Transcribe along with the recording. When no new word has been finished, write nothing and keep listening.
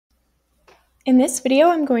In this video,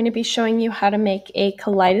 I'm going to be showing you how to make a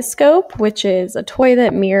kaleidoscope, which is a toy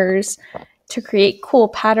that mirrors to create cool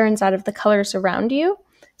patterns out of the colors around you.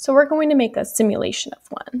 So we're going to make a simulation of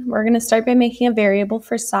one. We're going to start by making a variable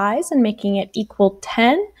for size and making it equal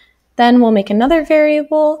 10. Then we'll make another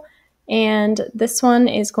variable, and this one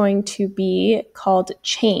is going to be called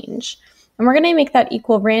change. And we're going to make that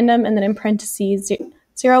equal random and then in parentheses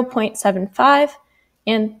 0.75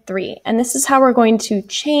 and 3. And this is how we're going to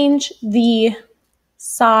change the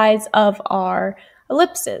size of our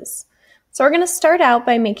ellipses. So we're going to start out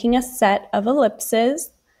by making a set of ellipses.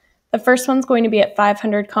 The first one's going to be at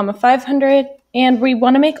 500, 500, and we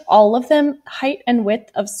want to make all of them height and width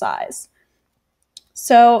of size.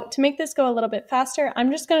 So to make this go a little bit faster, I'm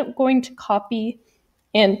just going to copy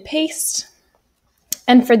and paste.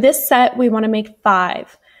 And for this set, we want to make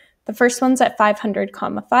 5. The first one's at 500,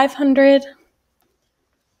 500.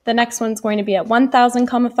 The next one's going to be at 1000,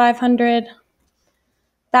 500.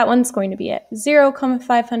 That one's going to be at 0,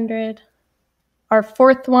 500. Our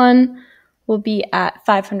fourth one will be at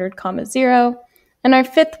 500, 0. And our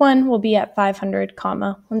fifth one will be at 500,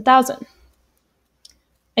 1000.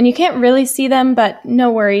 And you can't really see them, but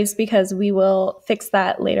no worries because we will fix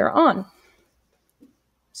that later on.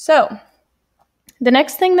 So the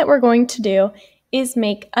next thing that we're going to do is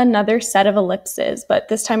make another set of ellipses, but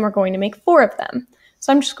this time we're going to make 4 of them.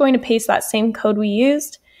 So I'm just going to paste that same code we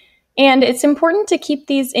used. And it's important to keep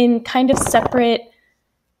these in kind of separate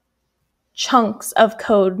chunks of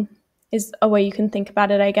code is a way you can think about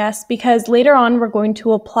it, I guess, because later on we're going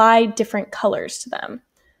to apply different colors to them.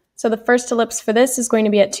 So the first ellipse for this is going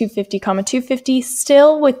to be at 250, 250,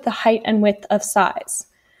 still with the height and width of size.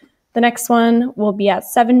 The next one will be at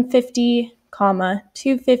 750,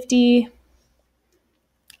 250.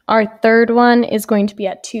 Our third one is going to be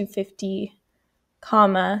at 250,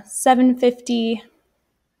 750.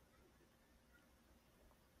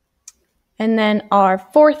 And then our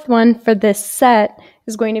fourth one for this set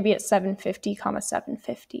is going to be at 750,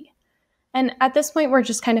 750. And at this point, we're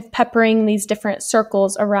just kind of peppering these different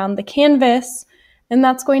circles around the canvas, and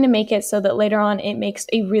that's going to make it so that later on it makes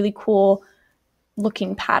a really cool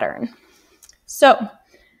looking pattern. So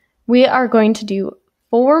we are going to do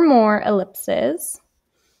 4 more ellipses.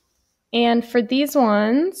 And for these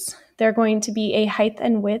ones, they're going to be a height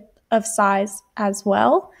and width of size as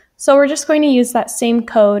well. So we're just going to use that same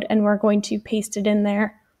code and we're going to paste it in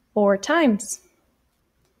there 4 times.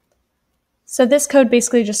 So this code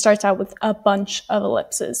basically just starts out with a bunch of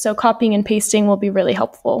ellipses. So copying and pasting will be really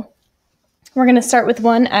helpful. We're going to start with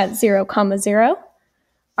one at 0, 0.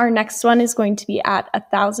 Our next one is going to be at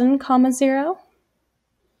 1000, 0.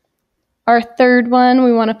 Our third one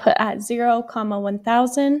we want to put at 0,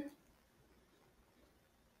 1000.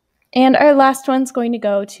 And our last one's going to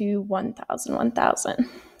go to 1000, 1000.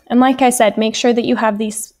 And like I said, make sure that you have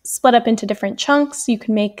these split up into different chunks. You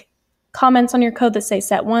can make comments on your code that say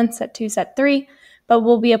set 1, set 2, set 3, but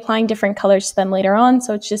we'll be applying different colors to them later on,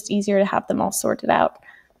 so it's just easier to have them all sorted out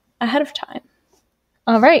ahead of time.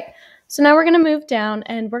 All right, so now we're going to move down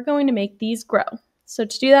and we're going to make these grow. So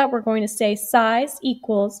to do that, we're going to say size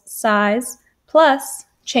equals size plus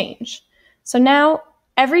change. So now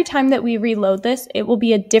every time that we reload this, it will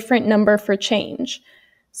be a different number for change.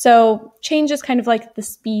 So change is kind of like the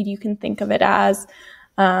speed, you can think of it as,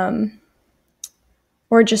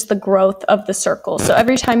 or just the growth of the circle. So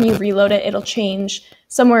every time you reload it, it'll change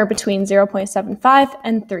somewhere between 0.75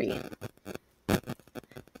 and 3.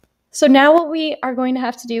 So now what we are going to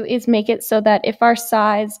have to do is make it so that if our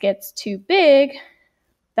size gets too big,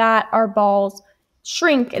 that our balls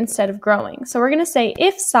shrink instead of growing. So we're going to say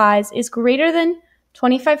if size is greater than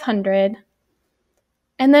 2500,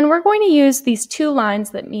 and then we're going to use these 2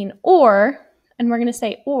 lines that mean or, and we're going to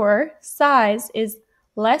say or size is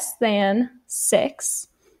less than 6,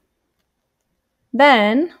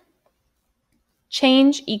 then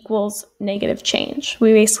change equals negative change.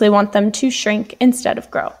 We basically want them to shrink instead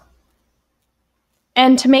of grow.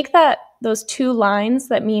 And to make those 2 lines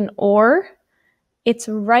that mean or, it's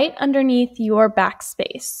right underneath your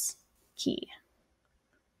backspace key.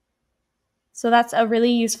 So that's a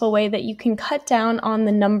really useful way that you can cut down on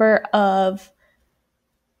the number of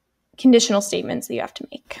conditional statements that you have to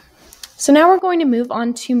make. So now we're going to move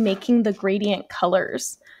on to making the gradient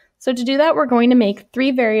colors. So to do that, we're going to make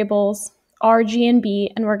 3 variables, R, G, and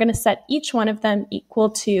B, and we're going to set each one of them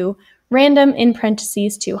equal to random in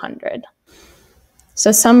parentheses 200.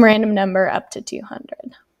 So some random number up to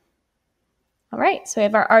 200. All right, so we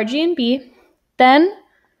have our R, G, and B. Then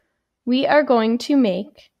we are going to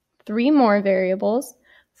make 3 more variables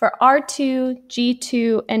for R2,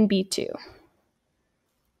 G2, and B2.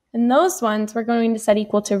 And those ones we're going to set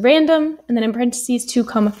equal to random, and then in parentheses 2,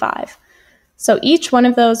 5. So each one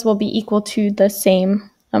of those will be equal to the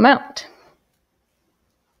same amount.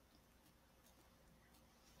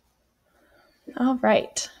 All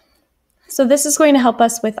right. So this is going to help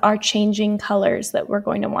us with our changing colors that we're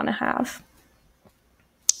going to want to have.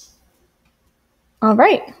 All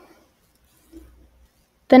right.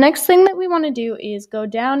 The next thing that we want to do is go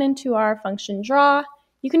down into our function draw.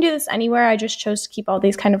 You can do this anywhere. I just chose to keep all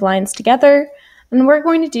these kind of lines together. And we're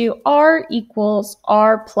going to do r equals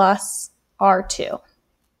r plus r2.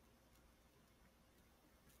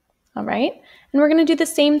 All right. And we're going to do the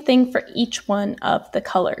same thing for each one of the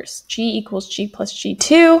colors. G equals G plus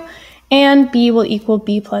G2, and B will equal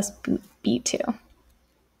B plus B2.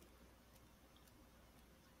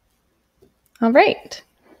 All right.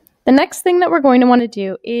 The next thing that we're going to want to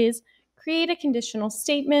do is create a conditional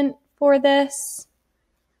statement for this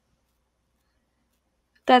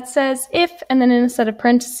that says if, and then in a set of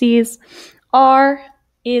parentheses, r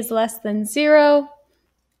is less than 0,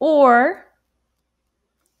 or,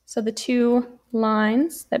 so the two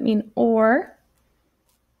lines that mean or,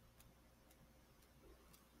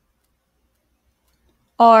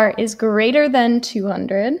 r is greater than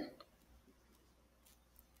 200,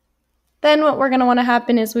 then what we're going to want to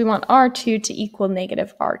happen is we want r2 to equal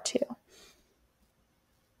negative r2.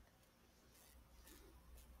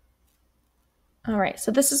 All right,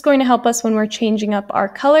 so this is going to help us when we're changing up our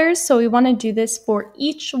colors. So we want to do this for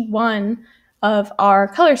each one of our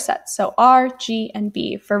color sets. So R, G, and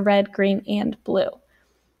B for red, green, and blue.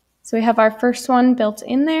 So we have our first one built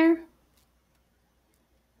in there.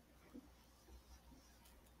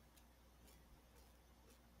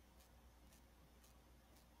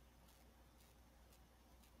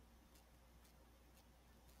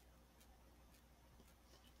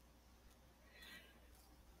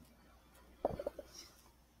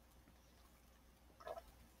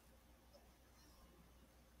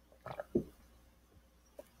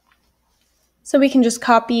 So we can just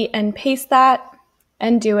copy and paste that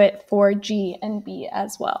and do it for G and B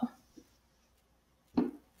as well.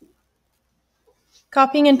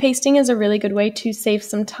 Copying and pasting is a really good way to save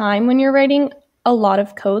some time when you're writing a lot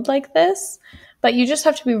of code like this, but you just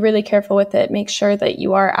have to be really careful with it. Make sure that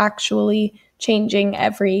you are actually changing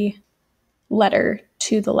every letter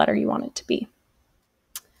to the letter you want it to be.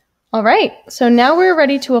 All right, so now we're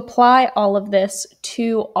ready to apply all of this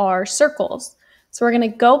to our circles. So we're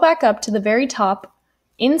going to go back up to the very top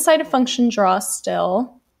inside of function draw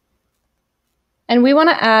still, and we want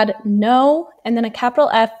to add no and then a capital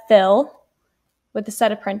F fill with a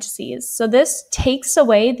set of parentheses. So this takes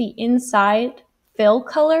away the inside fill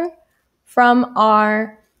color from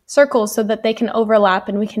our circles so that they can overlap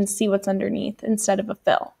and we can see what's underneath instead of a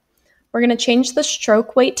fill. We're going to change the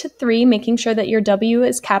stroke weight to 3, making sure that your W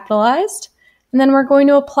is capitalized. And then we're going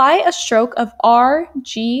to apply a stroke of R,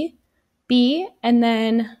 G, B, and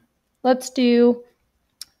then let's do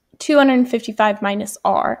 255 minus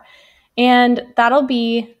R. And that'll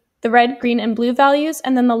be the red, green, and blue values.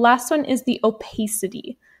 And then the last one is the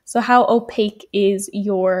opacity. So how opaque is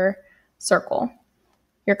your circle,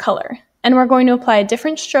 your color. And we're going to apply a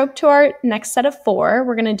different stroke to our next set of 4.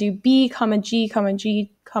 We're going to do B, G,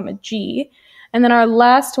 G, G. And then our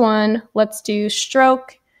last one, let's do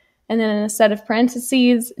stroke, and then in a set of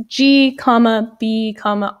parentheses, G, B,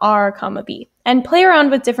 R, B. And play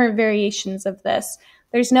around with different variations of this.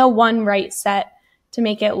 There's no one right set to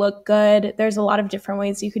make it look good. There's a lot of different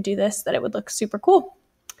ways you could do this that it would look super cool.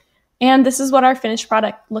 And this is what our finished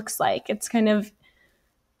product looks like. It's kind of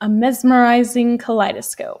a mesmerizing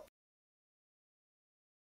kaleidoscope.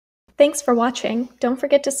 Thanks for watching. Don't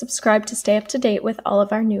forget to subscribe to stay up to date with all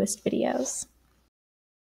of our newest videos.